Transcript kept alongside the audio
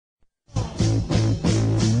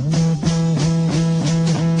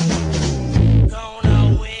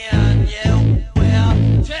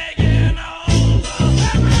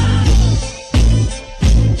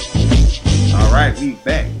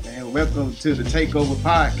to the Takeover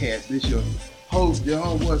podcast. This your host, your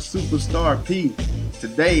homeboy Superstar P.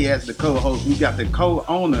 Today, as the co-host, we got the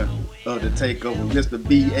co-owner of the Takeover, Mr.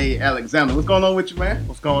 B.A. Alexander. What's going on with you, man?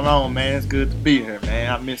 What's going on, man? It's good to be here,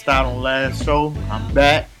 man. I missed out on last show. I'm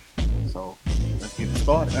back. So, let's get it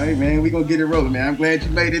started. Hey, man, we going to get it rolling, man. I'm glad you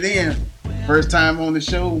made it in. First time on the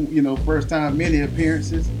show, first time many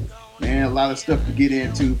appearances. Man, a lot of stuff to get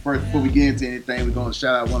into. First, before we get into anything, we're going to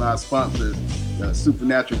shout out one of our sponsors, the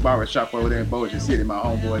Supernatural Barbershop over there in Bossier City. My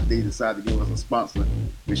homeboy D decided to give us a sponsor.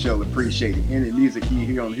 We sure appreciate it. Any music you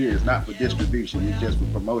hear on here is not for distribution. It's just for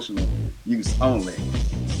promotional use only.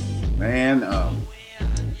 Man, a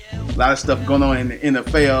lot of stuff going on in the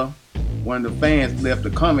NFL. One of the fans left a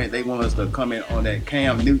comment. They want us to comment on that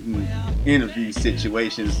Cam Newton interview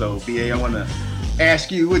situation. So, B.A., I want to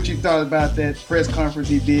ask you what you thought about that press conference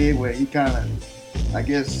he did where he kind of, I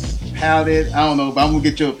guess, pouted. I don't know, but I'm going to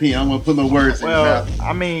get your opinion. I'm going to put no words in your mouth.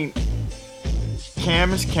 I mean,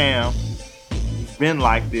 Cam is Cam. He's been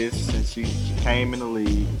like this since he came in the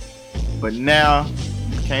league. But now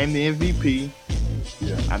he became the MVP.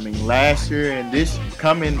 Yeah. I mean, last year and this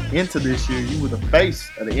coming into this year, you were the face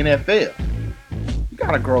of the NFL. You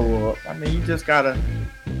got to grow up. I mean, you just got to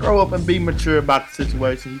grow up and be mature about the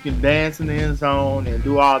situation. You can dance in the end zone and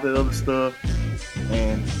do all the other stuff.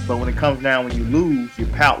 But when it comes down, when you lose, you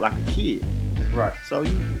pout like a kid. Right. So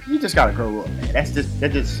you just got to grow up, man. That's just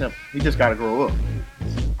simple. You just got to grow up.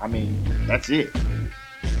 I mean, that's it.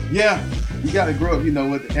 Yeah, you got to grow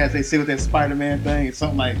up, as they say with that Spider-Man thing. It's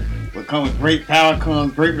something like, what comes with great power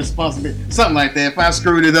comes great responsibility. Something like that. If I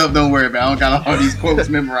screwed it up, don't worry about it. I don't got all these quotes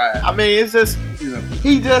memorized. I mean, it's just,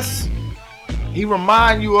 he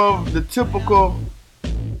remind you of the typical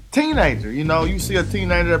teenager. You see a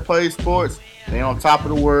teenager that plays sports, they on top of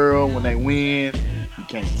the world. When they win, you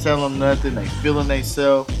can't tell them nothing. They feeling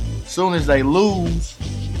themselves. As soon as they lose,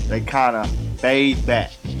 they kind of fade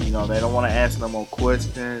back. They don't want to ask no more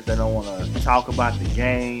questions. They don't want to talk about the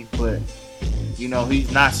game. But,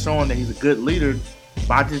 he's not showing that he's a good leader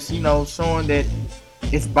by just, showing that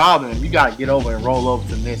it's bothering him. You got to get over and roll over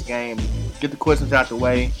to the next game. Get the questions out the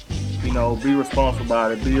way. Be responsible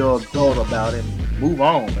about it. Be an adult about it. Move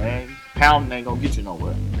on, man. Pounding ain't going to get you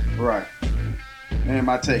nowhere. Right. And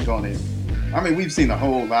my take on it. I mean, we've seen a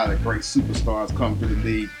whole lot of great superstars come through the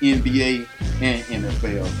league, NBA and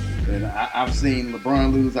NFL. And I've seen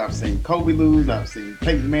LeBron lose. I've seen Kobe lose. I've seen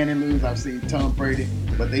Peyton Manning lose. I've seen Tom Brady.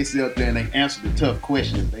 But they sit up there and they answer the tough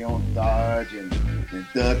questions. They don't dodge and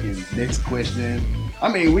duck and next question.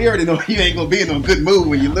 I mean, we already know you ain't going to be in no good mood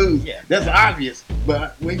when you lose. Yeah. That's obvious.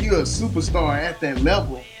 But when you're a superstar at that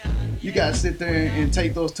level, you got to sit there and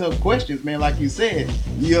take those tough questions, man. Like you said,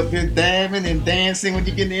 you up here dabbing and dancing when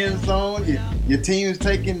you get in the end zone. Your team is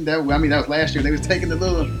taking that. I mean, that was last year. They was taking the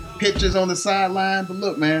little pictures on the sideline. But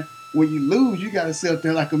look, man, when you lose, you got to sit up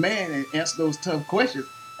there like a man and answer those tough questions.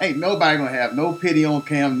 Ain't nobody going to have no pity on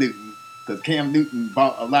Cam Newton because Cam Newton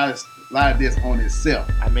bought a lot of this on himself.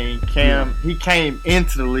 I mean, Cam, he came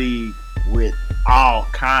into the league with all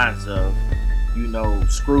kinds of,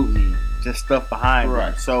 scrutiny, just stuff behind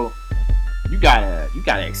him. So you gotta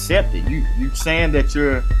accept it. You saying that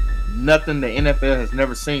you're nothing the NFL has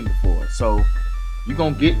never seen before. So you're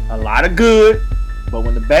gonna get a lot of good, but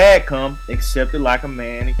when the bad comes, accept it like a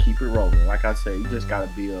man and keep it rolling. Like I said, you just gotta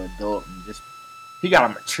be an adult and he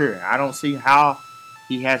gotta mature. I don't see how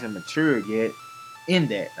he hasn't matured yet in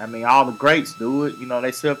that. I mean, all the greats do it.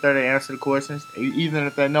 They sit up there, they answer the questions, even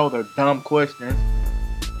if they know they're dumb questions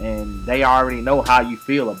and they already know how you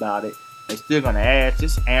feel about it. They still gonna ask.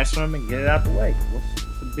 Just answer them and get it out the way.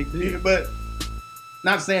 What's the big deal? Yeah, but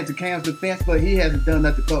not saying to Cam's defense, but he hasn't done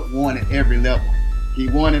nothing but won at every level. He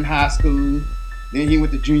won in high school. Then he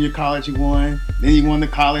went to junior college. He won. Then he won the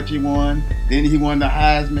college. He won. Then he won the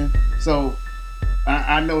Heisman. So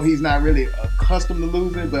I know he's not really accustomed to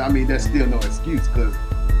losing, but I mean that's still no excuse because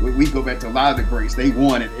we go back to a lot of the greats. They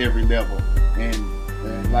won at every level. And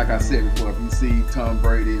like I said before, if you see Tom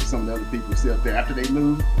Brady and some of the other people sit up there after they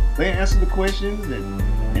lose, they answer the questions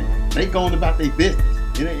and they go on about their business.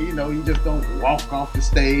 You just don't walk off the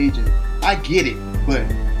stage. And I get it, but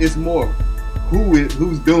it's more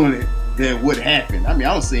who's doing it than what happened. I mean,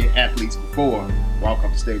 I was seeing athletes before walk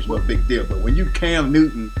off the stage, no big deal. But when you Cam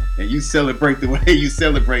Newton and you celebrate the way you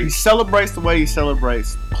celebrate, he celebrates the way he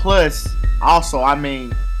celebrates. Plus, also, I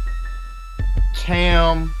mean,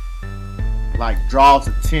 Cam draws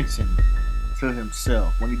attention to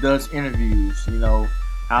himself when he does interviews.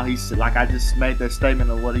 How he said, like I just made that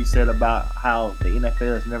statement of what he said about how the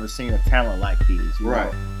NFL has never seen a talent like his.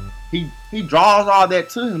 Right. He draws all that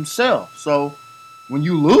to himself. So when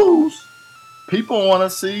you lose, people want to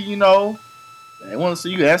see, they want to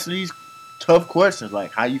see you answer these tough questions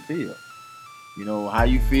like how you feel. You know, how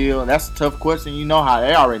you feel. That's a tough question. You know how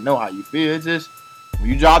they already know how you feel. It's just when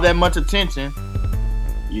you draw that much attention,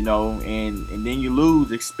 you know, and then you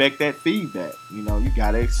lose, expect that feedback. You know, you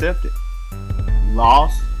got to accept it. You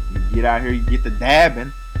lost. You get out here, you get the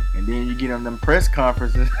dabbing, and then you get on them press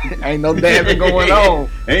conferences. Ain't no dabbing going on.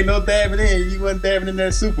 Ain't no dabbing in. You wasn't dabbing in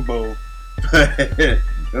that Super Bowl.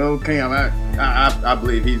 Okay, I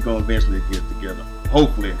believe he's going to eventually get together.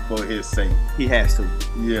 Hopefully, for his sake. He has to.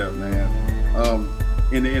 Yeah, man.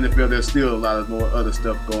 In the NFL, there's still a lot of more other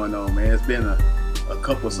stuff going on, man. It's been a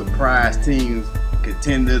couple of surprise teams,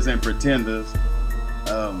 contenders and pretenders.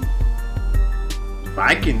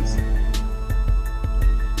 Vikings.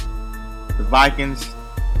 The Vikings,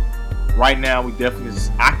 right now, we definitely.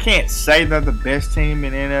 I can't say they're the best team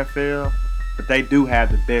in the NFL, but they do have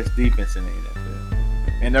the best defense in the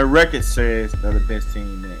NFL. And their record says they're the best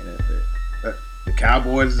team in the NFL. The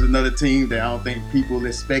Cowboys is another team that I don't think people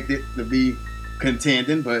expected to be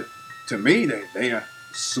contending, but to me, they are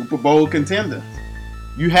Super Bowl contenders.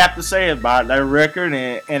 You have to say it about their record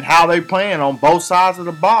and how they playing on both sides of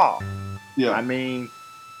the ball. Yeah. I mean,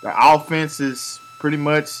 the offense is pretty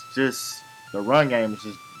much just the run game is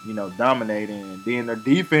just, you know, dominating, and then their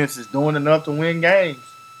defense is doing enough to win games.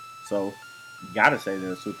 So you gotta say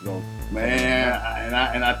they're a Super Bowl. Man,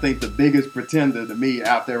 and I think the biggest pretender to me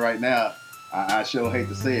out there right now, I sure hate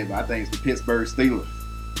to say it, but I think it's the Pittsburgh Steelers.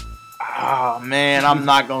 Oh, man, I'm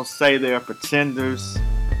not going to say they're pretenders.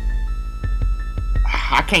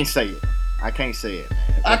 I can't say it. I can't say it,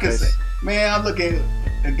 man. I can say it. Man, I'm looking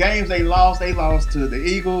at the games they lost. They lost to the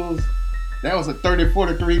Eagles. That was a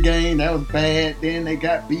 30-43 game. That was bad. Then they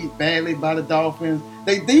got beat badly by the Dolphins.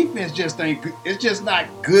 Their defense just ain't good. It's just not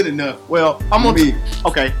good enough. Well, I'm going to be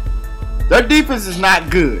okay. Their defense is not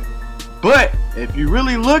good. But if you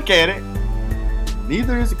really look at it,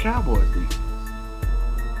 neither is the Cowboys defense.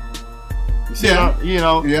 You see,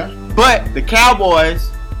 Yeah. But the Cowboys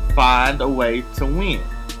find a way to win.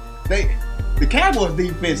 The Cowboys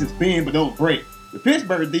defense is bend but don't break. The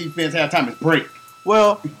Pittsburgh defense half time is break.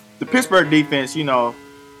 Well, the Pittsburgh defense, you know,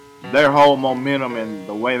 their whole momentum and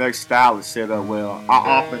the way their style is set up, well,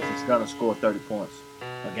 our offense is going to score 30 points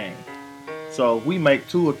a game. So if we make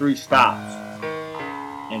 2 or 3 stops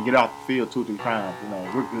and get off the field 2 or 3 times, you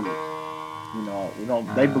know, we're good. You know,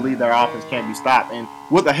 they believe their offense can't be stopped. And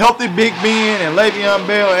with a healthy Big Ben and Le'Veon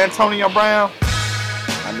Bell and Antonio Brown,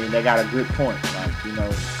 I mean, they got a good point. Like, you know,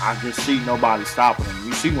 I just see nobody stopping them.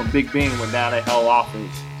 You see when Big Ben went down, their whole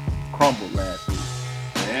offense crumbled last week.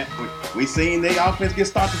 Yeah, we seen their offense get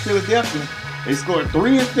stopped in Philadelphia. They scored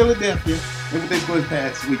 3 in Philadelphia. Look what they scored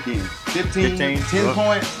past weekend. 15 10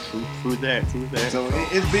 points. True that. So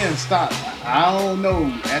it's been stopped. I don't know.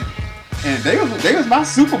 And they was my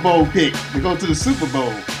Super Bowl pick to go to the Super Bowl.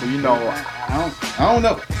 Well, you know, I don't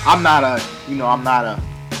know. I'm not a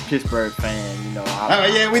Pittsburgh fan. You know.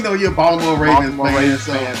 Yeah, we know you're a Baltimore Ravens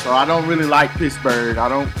fan. So I don't really like Pittsburgh.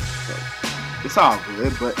 So it's all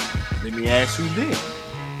good. But let me ask you this: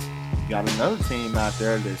 you got another team out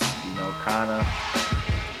there that's, you know, kind of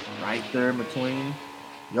right there in between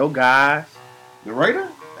your guys. The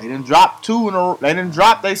Raiders? They didn't drop 2 in a row. They didn't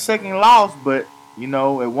drop their second loss, but you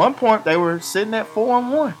know, at one point they were sitting at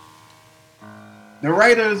 4-1. The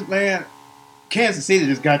Raiders, man, Kansas City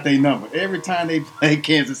just got their number. Every time they play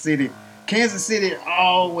Kansas City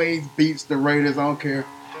always beats the Raiders. I don't care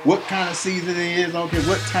what kind of season it is. I don't care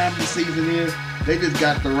what time of the season it is. They just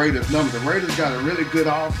got the Raiders number. The Raiders got a really good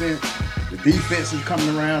offense. The defense is coming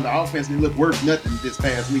around. The offense didn't look worth nothing this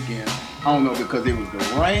past weekend. I don't know, because it was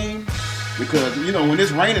the rain. Because, you know, when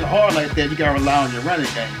it's raining hard like that, you got to rely on your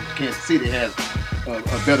running game. Kansas City has a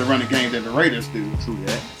better running game than the Raiders do. True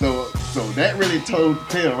that. So that really told the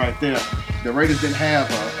tale right there. The Raiders didn't have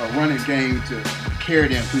a running game to carry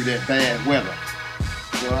them through that bad weather.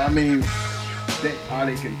 So, I mean, are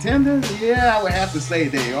they contenders? Yeah, I would have to say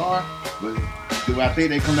they are. But do I think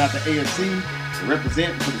they come out to AFC to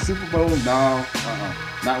represent for the Super Bowl? No.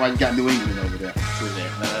 Not while you got New England over there. True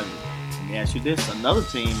that. Let me ask you this. Another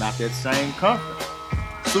team out that same conference.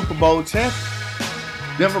 Super Bowl champion.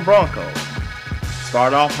 Denver Broncos.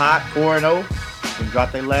 Start off hot, 4-0, and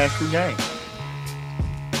drop their last 2 games.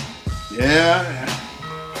 Yeah.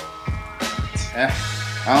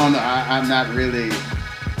 I don't know. I'm not really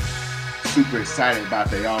super excited about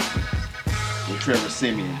their offense with Trevor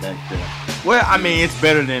Siemian back there. Well, I mean, it was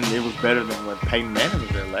better than when Peyton Manning was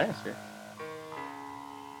there last year.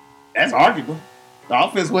 That's arguable. The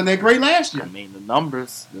offense wasn't that great last year. I mean, the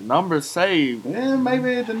numbers say. Yeah,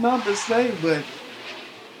 maybe the numbers say, but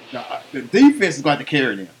the defense is going to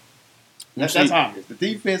carry them. That's obvious. The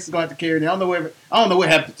defense is going to carry. I don't know what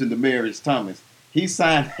happened to Demaryius Thomas. He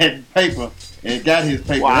signed that paper and got his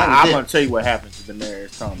paper. Well, I'm going to tell you what happened to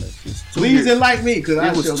Demaryius Thomas. Please enlighten me, because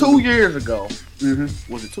it was 2 years ago. Mm-hmm.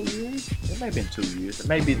 Was it 2 years? It may have been 2 years. It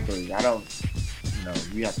may be 3. I don't.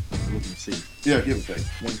 You have to look and see. Yeah, give it a take.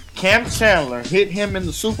 When Cam Chandler hit him in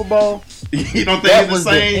the Super Bowl, you don't think it's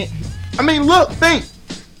the same? I mean, look, think.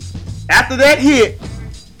 After that hit,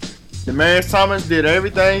 Demaryius Thomas did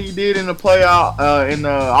everything he did in the playoff,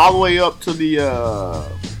 all the way up to the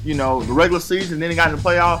the regular season. Then he got in the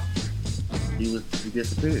playoffs. He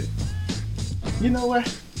disappeared. You know what?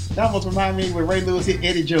 That almost reminded me when Ray Lewis hit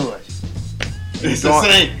Eddie George. It's the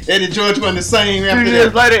same. Eddie George wasn't the same after 2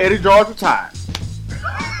 years later, Eddie George retired.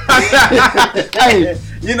 Hey,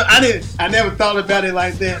 I never thought about it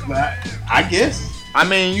like that, but I guess. I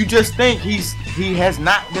mean, you just think he has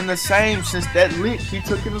not been the same since that lick he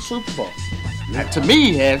took in the Super Bowl. Yeah. To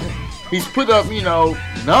me, he hasn't. He's put up,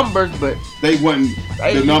 numbers, but they wasn't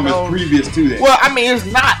the numbers previous to that. Well, I mean, it's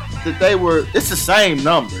not that they were. It's the same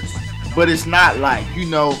numbers, but it's not like he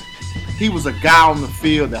was a guy on the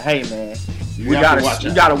field that, hey man, you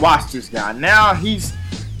gotta watch this guy. Now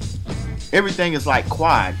everything is like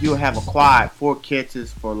quiet. You'll have a quiet 4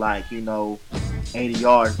 catches for 80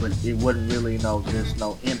 yards, but it wasn't really just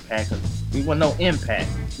no impact. It wasn't no impact.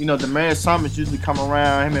 Demaryius Thomas usually come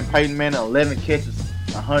around, him and Peyton Manning, 11 catches,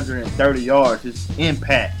 130 yards. It's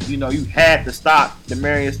impact. You had to stop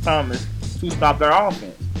Demaryius Thomas to stop their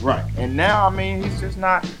offense. Right. And now, I mean, he's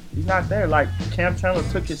not there. Like, Cam Chandler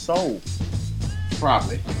took his soul.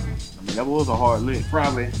 Probably. I mean, that was a hard lick.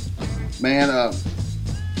 Probably. Man,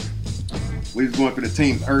 we was going through the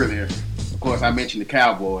teams earlier. Of course, I mentioned the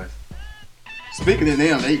Cowboys. Speaking of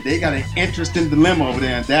them, they got an interesting dilemma over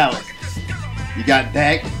there in Dallas. You got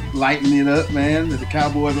Dak lighting it up, man. The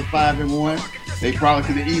Cowboys are 5-1. They probably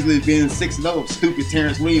could have easily been 6-0. Stupid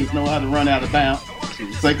Terrence Williams know how to run out of bounds.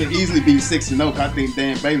 So they could easily be 6-0. I think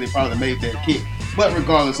Dan Bailey probably made that kick. But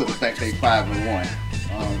regardless of the fact they 5-1,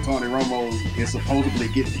 Tony Romo is supposedly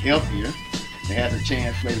getting healthier. They has a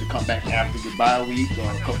chance maybe to come back after the bye week or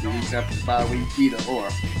a couple of weeks after the bye week, either or.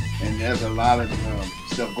 And there's a lot of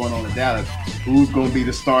stuff going on in Dallas. Who's going to be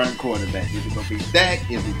the starting quarterback? Is it going to be Dak?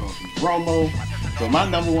 Is it going to be Romo? So my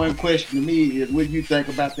number one question to me is, what do you think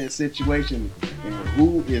about that situation and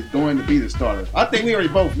who is going to be the starter? I think we already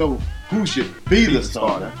both know who should be the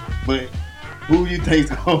starter, but who you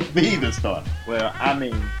think is going to be the starter? Well, I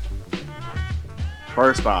mean,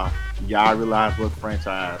 first off, y'all realize what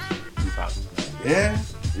franchise you talking about. Yeah,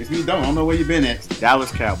 if you don't, I don't know where you've been at.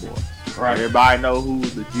 Dallas Cowboys. Right. Everybody know who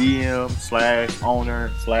the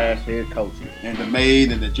GM/owner/head coach is. And the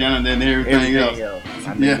maid and the janitor and everything else.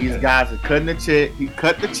 I mean, these guys are cutting the check. He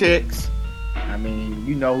cut the checks. I mean,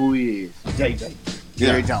 you know who he is.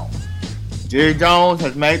 Jerry Jones. Jerry Jones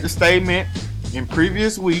has made the statement in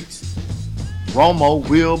previous weeks. Romo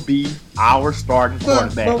will be our starting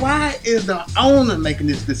quarterback. But why is the owner making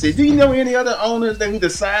this decision? Do you know any other owners who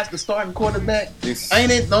decides the starting quarterback?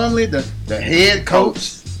 Ain't it normally the head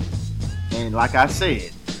coach? And like I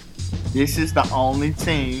said, this is the only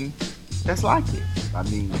team that's like it. I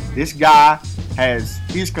mean, this guy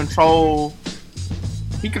he controls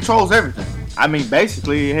everything. I mean,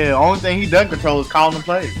 basically, the only thing he doesn't control is calling the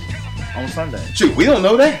plays on Sunday. Shoot, we don't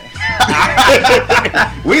know that.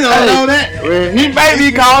 We don't know that. Well, he may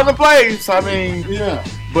be calling the plays. I mean, yeah.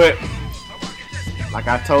 But like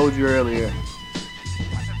I told you earlier,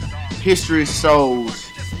 history shows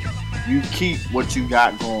you keep what you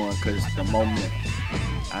got going because the moment.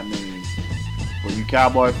 I mean, for you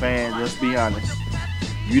Cowboy fans, let's be honest.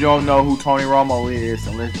 You don't know who Tony Romo is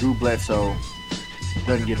unless Drew Bledsoe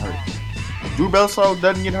doesn't get hurt. If Drew Bledsoe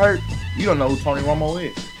doesn't get hurt, you don't know who Tony Romo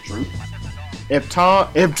is. True. If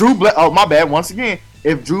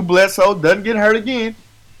Drew Bledsoe doesn't get hurt again,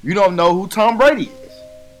 you don't know who Tom Brady is.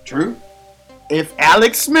 True. If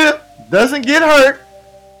Alex Smith doesn't get hurt,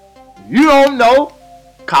 you don't know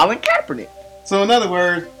Colin Kaepernick. So in other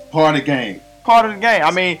words, part of the game. Part of the game.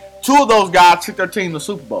 I mean, 2 of those guys took their team to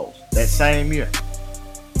Super Bowls that same year.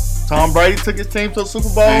 Tom Brady took his team to the Super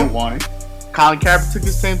Bowl. And won it. Colin Kaepernick took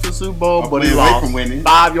his team to the Super Bowl, but he lost from winning.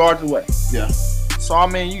 5 yards away. Yeah. So, I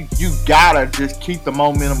mean, you gotta just keep the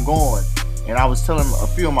momentum going. And I was telling a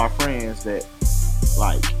few of my friends that,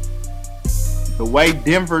 like, the way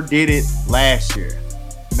Denver did it last year,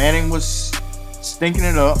 Manning was stinking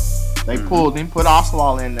it up. They pulled him, put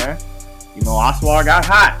Osweiler in there. Osweiler got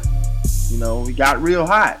hot. He got real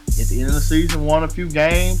hot. At the end of the season, won a few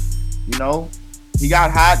games. He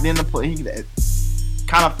got hot. Then he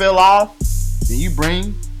kind of fell off. Then you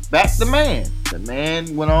bring back the man. The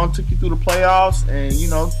man went on, took you through the playoffs, and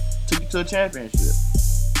took you to a championship.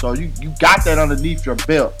 So you got that underneath your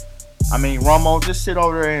belt. I mean, Romo, just sit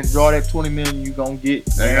over there and enjoy that $20 million you gonna get.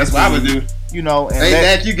 That's what I would do. You know, and hey,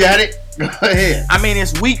 Dak, you got it. Go ahead. I mean,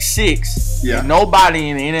 it's week 6. Yeah. And nobody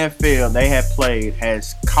in the NFL they have played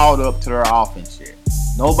has caught up to their offense yet.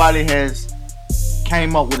 Nobody has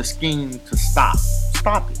came up with a scheme to stop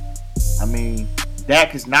it. I mean,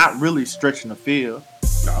 Dak is not really stretching the field,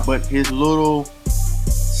 but his little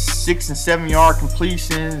 6 and 7 yard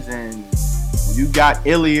completions, and when you got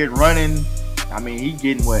Elliott running, I mean, he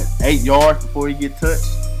getting 8 yards before he get touched.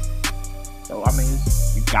 So I mean,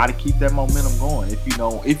 you got to keep that momentum going if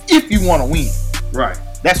you want to win. Right.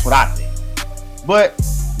 That's what I think. But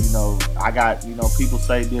I got people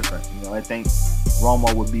say different. I think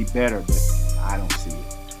Romo would be better, but I don't see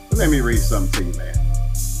it. Let me read something to you, man.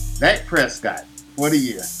 Dak Prescott for the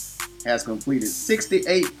year has completed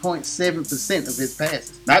 68.7% of his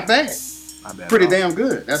passes. Not bad. Pretty damn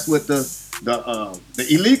good. That's what the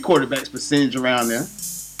elite quarterbacks percentage around there.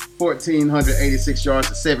 1,486 yards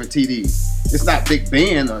and 7 TDs. It's not Big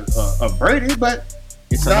Ben or Brady, but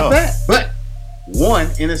it's not bad. But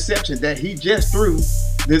one interception that he just threw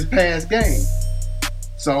this past game.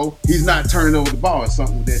 So he's not turning over the ball. It's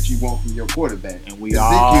something that you want from your quarterback. And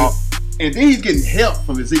and then he's getting help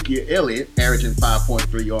from Ezekiel Elliott, averaging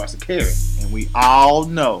 5.3 yards a carry. And we all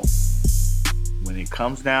know when it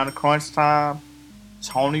comes down to crunch time,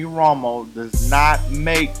 Tony Romo does not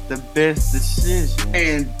make the best decision.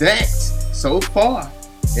 And Dax, so far,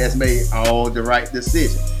 has made all the right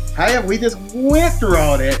decisions. However, we just went through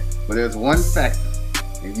all that, but there's one factor,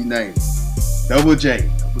 and you named it. Double J.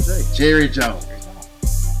 Jerry Jones.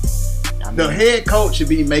 The head coach should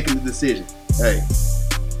be making the decision. Hey,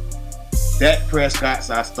 Dak Prescott's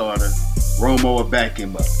our starter. Romo will back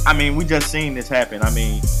him up. I mean, we just seen this happen. I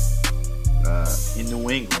mean, in New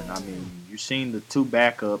England, I mean, you seen the 2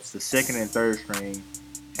 backups, the second and third string,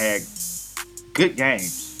 had good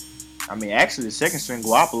games. I mean, actually, the second string,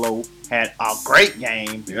 Garoppolo, had a great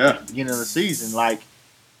game at the beginning of the season.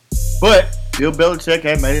 But Bill Belichick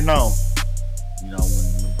had made it known.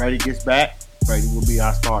 When Brady gets back, Brady will be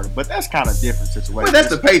our starter. But that's kind of different situation. But that's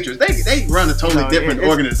the Patriots. They run a totally different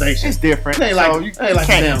organization. It's different. It ain't like, you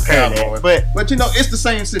can't compare that. But it's the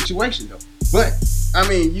same situation, though. But, I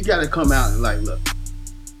mean, you got to come out and look,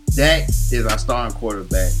 Dak is our starting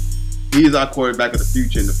quarterback. He's our quarterback of the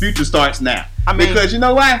future, and the future starts now. I mean, because you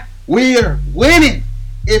know why? We're winning.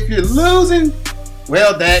 If you're losing,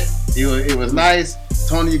 well, Dak, it was nice.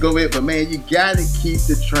 Tony, you go with it, but man, you got to keep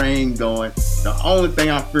the train going. The only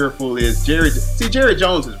thing I'm fearful is Jerry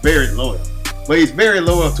Jones is very loyal, but he's very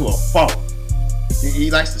loyal to a fault.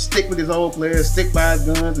 He likes to stick with his old players, stick by his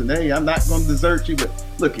guns, and hey, I'm not going to desert you, but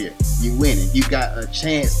look here, you winning. You got a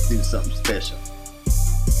chance to do something special.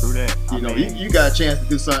 True that. You got a chance to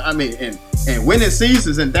do something. I mean, and winning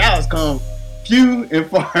seasons in Dallas come few and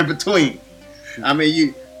far in between. I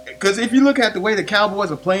mean, because if you look at the way the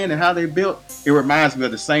Cowboys are playing and how they built, it reminds me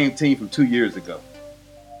of the same team from 2 years ago.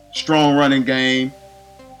 Strong running game,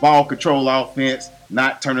 ball control offense,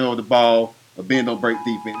 not turning over the ball, or bend don't break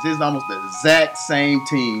defense. It's almost the exact same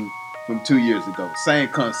team from 2 years ago. Same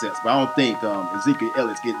concepts, but I don't think Ezekiel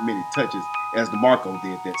Elliott's getting many touches as DeMarco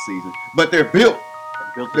did that season. But they're built.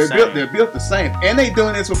 They're built the same. And they're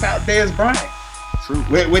doing this without Dez Bryant. True.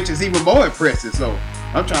 Which is even more impressive. So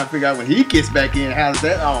I'm trying to figure out when he gets back in, how does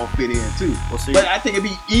that all fit in too? We'll see. But I think it'd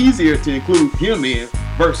be easier to include him in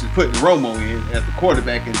versus putting Romo in as the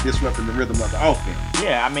quarterback and disrupting the rhythm of the offense.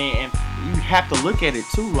 Yeah, I mean, and you have to look at it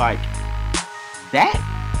too,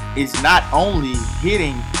 that is not only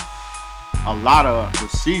hitting a lot of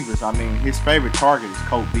receivers. I mean, his favorite target is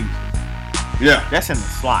Cole Beasley. Yeah. That's in the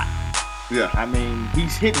slot. Yeah. I mean,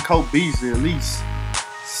 he's hitting Cole Beasley at least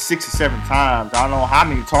 6 or 7 times. I don't know how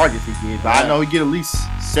many targets he gets, but I know he get at least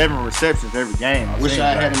 7 receptions every game. I wish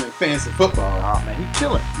I had him in fantasy football. Oh, man, he's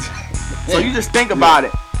killing. So you just think about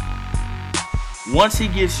it. Once he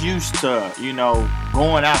gets used to,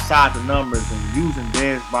 going outside the numbers and using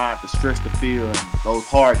Dez Bryant to stretch the field and those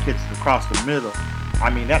hard catches across the middle, I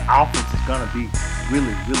mean, that offense is going to be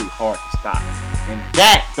really, really hard to stop. And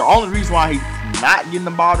that, the only reason why he's not getting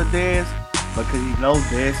the ball to Dez, because he knows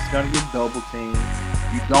Dez is going to get double teamed.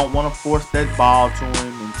 You don't want to force that ball to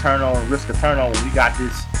him and risk a turnover. We got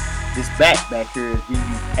this back here giving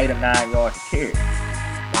you 8 or 9 yards to carry.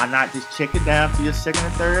 Why not just check it down to your second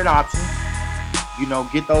and third option?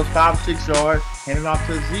 Get those 5 or 6 yards, hand it off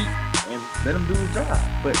to Zeke, and let him do his job.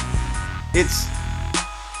 But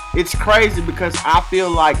it's crazy because I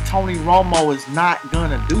feel like Tony Romo is not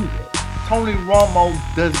gonna do that. Tony Romo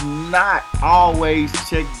does not always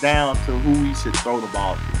check down to who he should throw the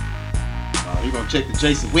ball to. You're going to check the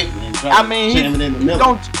Jason Whitney and try I to mean, jam it in the middle. He's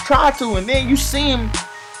going to try to, and then you see him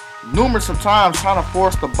numerous of times trying to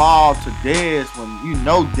force the ball to Dez when you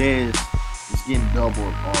know Dez is getting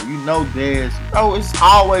doubled, or you know Dez. It's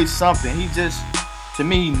always something. He just, to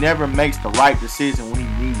me, he never makes the right decision when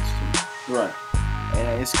he needs to. Right.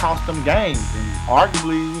 And it's cost them games. And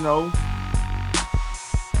arguably,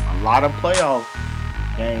 a lot of playoff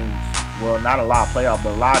games. Well, not a lot of playoff,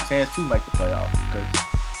 but a lot of chance to make the playoffs.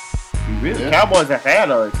 Because the Cowboys have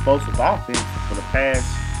had an explosive offense for the past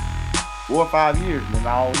 4 or 5 years,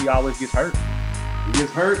 and he always gets hurt. He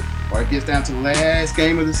gets hurt, or it gets down to the last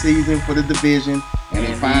game of the season for the division, and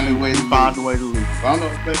they find a way to lose. I don't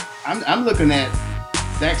know, but I'm looking at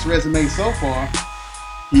Dak's resume so far.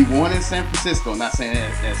 He won in San Francisco. Not saying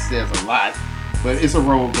that says a lot, but it's a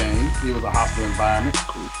road game. It was a hostile environment.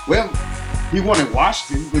 Cool. Well, he won in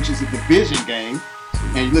Washington, which is a division game.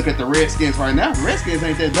 And you look at the Redskins right now, the Redskins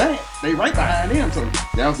ain't that bad. They right behind them, so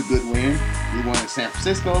that was a good win. He won in San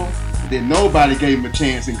Francisco, and then nobody gave him a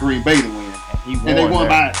chance in Green Bay to win. And they won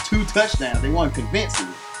by 2 touchdowns. They won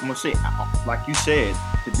convincingly. I'm going to say, like you said,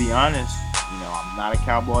 to be honest, I'm not a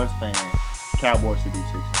Cowboys fan. Cowboys should be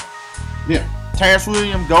 6-1. Yeah. Terrence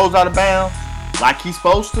Williams goes out of bounds like he's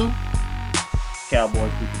supposed to.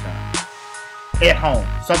 Cowboys beat the Giants at home.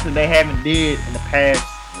 Something they haven't did in the past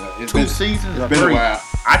 2 seasons. It's been a while.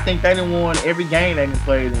 I think they done won every game they done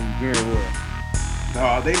played in Jerry World.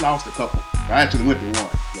 No, they lost a couple. I actually went to one.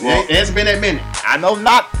 Well, it hasn't been that many. I know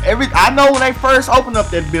I know when they first opened up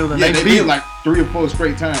that building, they beat them like 3 or 4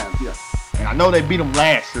 straight times. Yeah. And I know they beat them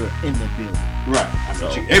last year in that building. Right.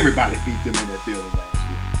 Everybody beat them in that building last year.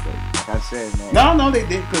 Like I said, man. No, they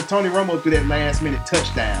did, because Tony Romo threw that last-minute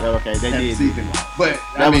touchdown. Okay, they did. But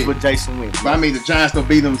that was with Jason Whitney. But the Giants don't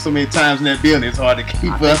beat them so many times in that building. It's hard to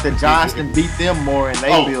keep up. I think the Giants done beat them more in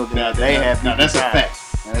their building. That's a fact.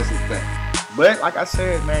 That's a fact. But like I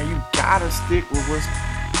said, man, you gotta stick with what's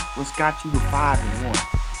got you to 5-1.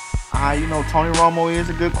 Tony Romo is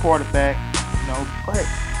a good quarterback, but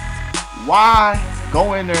why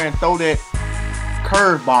go in there and throw that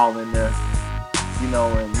curveball in there,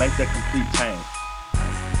 and make that complete change?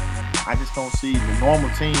 I just don't see the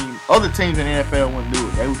normal team. Other teams in the NFL wouldn't do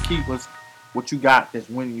it. They would keep what you got that's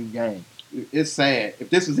winning you games. It's sad.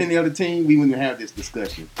 If this was any other team, we wouldn't have this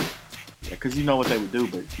discussion. Because you know what they would do,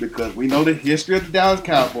 but because we know the history of the Dallas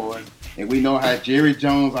Cowboys, and we know how Jerry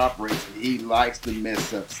Jones operates. He likes to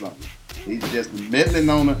mess up something. He's just meddling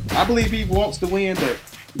on it. I believe he wants to win, but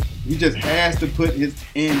he just has to put his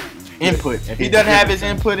input. If he doesn't have his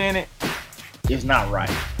input in it, it's not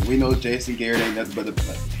right. We know Jason Garrett ain't nothing but a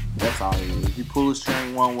play. That's all it is. You pull a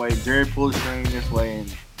string one way, Jerry pulls a string this way,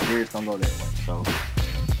 and Jerry's gonna go that way. So,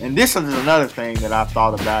 and this is another thing that I've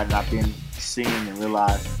thought about, and I've been seeing and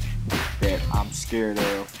realizing that I'm scared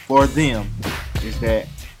of for them is that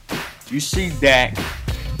you see Dak.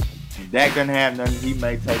 When Dak doesn't have nothing, he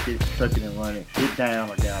may take it, tuck it, and run it, get down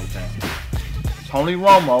or down the town. Tony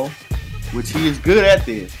Romo, which he is good at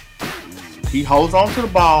this, he holds on to the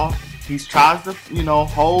ball. He tries to,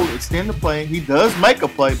 extend the play. He does make a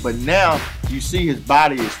play, but now you see his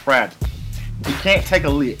body is fragile. He can't take a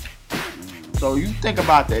lick. So you think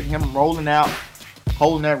about that, him rolling out,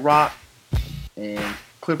 holding that rock, and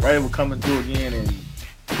Cliff Ray will come through again and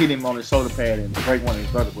hit him on his shoulder pad and break one of his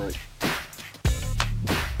vertebrae.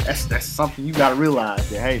 That's something you got to realize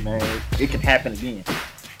that, hey, man, it can happen again.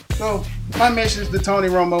 So, my message to Tony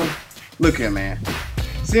Romo, look here, man.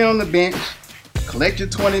 Sit on the bench, collect your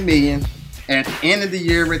 $20 million, at the end of the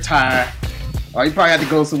year, retire, or you probably have to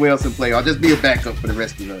go somewhere else and play, or just be a backup for the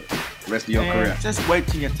rest of your career. Just wait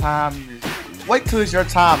till your time wait till it's your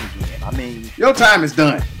time again. Your time is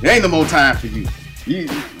done. There ain't no more time for you.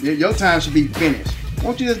 Your time should be finished.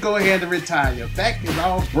 Won't you just go ahead and retire? Your back is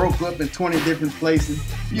all broke up in 20 different places.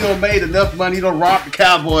 You done made enough money. You done robbed the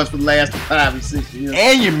Cowboys for the last 5 or 6 years.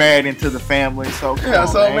 And you're married into the family, so come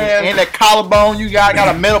on, man. And that collarbone you got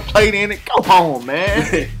a metal plate in it. Go home,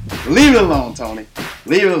 man. Leave it alone, Tony.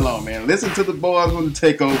 Leave it alone, man. Listen to the boys on the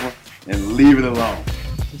takeover and leave it alone.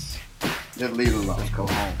 Just leave it alone. Just go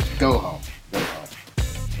home. Go home.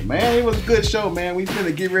 But man, it was a good show, man. We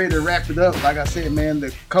finna get ready to wrap it up. Like I said, man,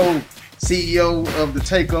 the co-CEO of the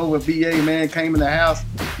Takeover, B.A., man, came in the house.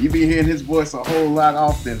 You be hearing his voice a whole lot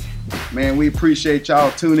often. Man, we appreciate y'all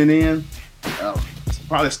tuning in.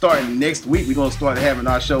 Probably starting next week, we're going to start having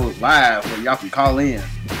our shows live where y'all can call in.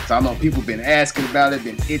 So I know people been asking about it,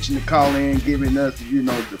 been itching to call in, giving us,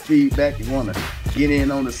 the feedback. You want to get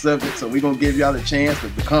in on the subject. So we're going to give y'all a chance to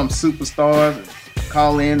become superstars and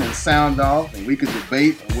call in and sound off, and we could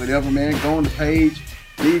debate or whatever, man. Go on the page,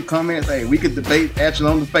 leave comments. Hey, we could debate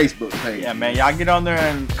actually on the Facebook page. Yeah, man, y'all get on there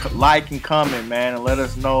and like and comment, man, and let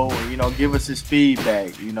us know. Give us his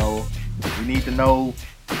feedback. We need to know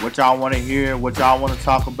what y'all want to hear, what y'all want to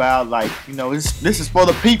talk about. This is for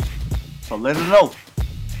the people, so let us know.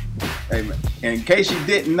 Hey, man, and in case you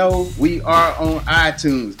didn't know, we are on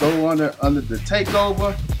iTunes. Go under the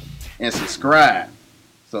Takeover and subscribe.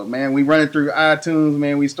 So, man, we running through iTunes,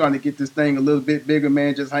 man. We starting to get this thing a little bit bigger,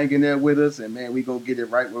 man. Just hanging there with us, and, man, we going to get it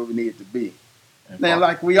right where we need it to be. Man,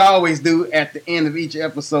 like we always do at the end of each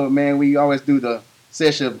episode, man, we always do the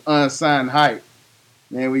session of unsigned hype.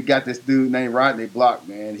 Man, we got this dude named Rodney Block,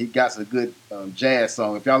 man. He got some good jazz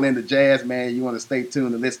song. If y'all into jazz, man, you want to stay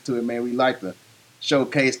tuned and listen to it, man. We like to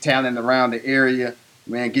showcase talent around the area,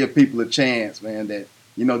 man, give people a chance, man, that,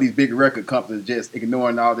 these big record companies just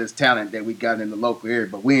ignoring all this talent that we got in the local area,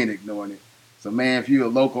 but we ain't ignoring it. So, man, if you're a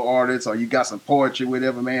local artist or you got some poetry,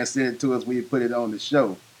 whatever, man, send it to us. We put it on the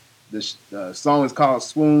show. The song is called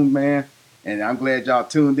Swoon, man, and I'm glad y'all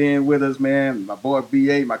tuned in with us, man. My boy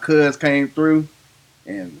B.A., my cuz came through,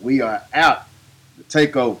 and we are out. The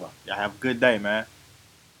Takeover. Y'all have a good day, man.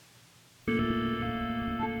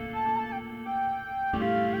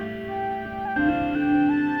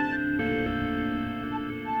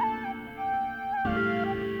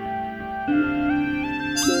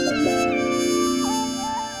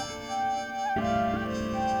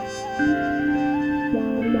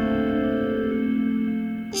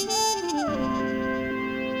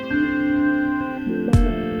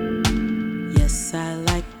 Yes, I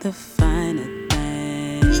like the finer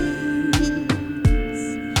things,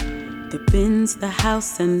 the Benz, the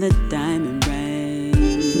house, and the diamond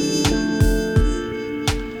rings,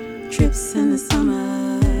 trips in the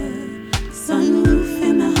summer, sunroof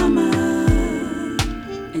in the Hummer,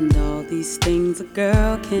 and all these things a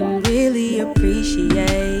girl can really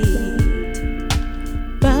appreciate.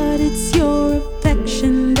 But it's your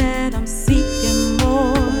affection that I'm seeking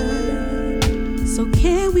more. So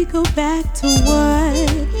can we go back to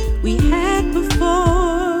what we had before?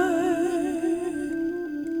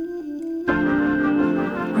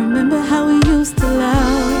 Remember how we used to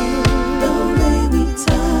love, the way we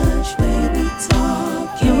touch, way we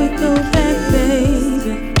talk. Can we go back,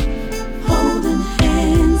 baby? Holding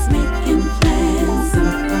hands, making plans,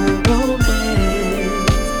 and romance.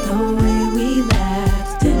 The way we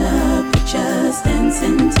laughed in our pictures,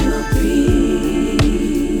 dancing till 3.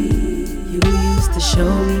 You used to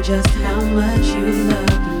show me just how much you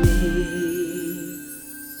loved me.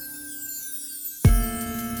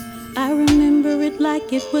 I remember it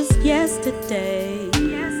like it was yesterday.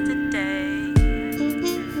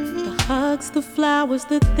 The hugs, the flowers,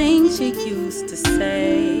 the things you used to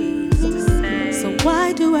say. So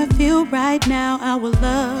why do I feel right now our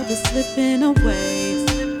love is slipping away?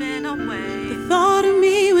 The thought of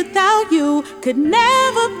me without you could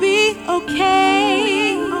never be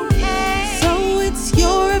okay. So it's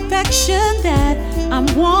your affection that I'm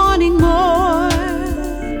wanting more.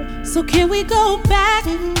 So can we go back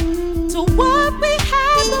to what we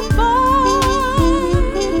had before?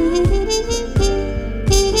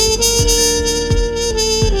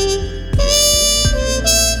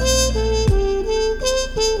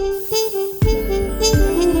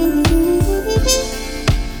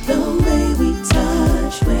 The way we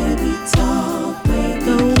touch, where we talk,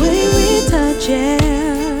 the way we touch, yeah.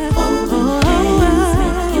 Holding hands,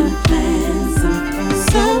 making plans,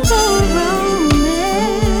 simple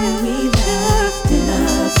romance. We laughed in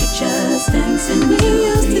our pictures, dancing. We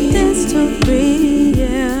used to dance till 3,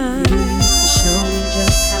 yeah. You used to show me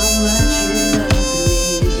just how much you love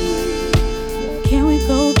me. Can we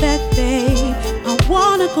go back, babe? I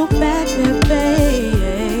wanna go back there,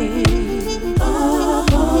 babe. Oh,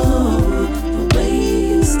 the way you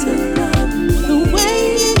used to love me, the way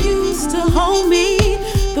you used to hold me,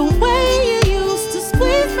 the way you used to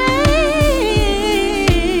squeeze me.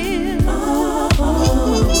 Oh,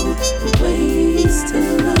 the way you used to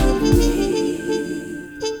love me.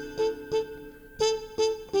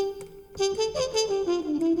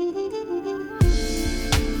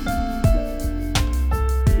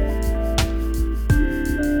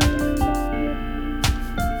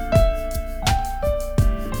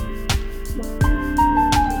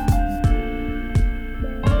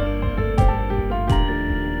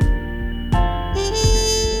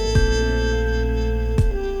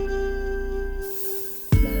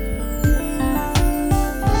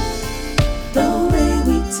 The way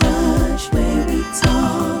we touch, where we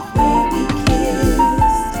talk, where we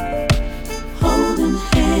kissed, holding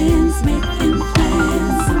hands, making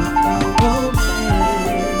plans, and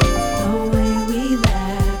romance. The way we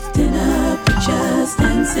laughed in our pictures,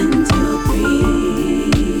 dancing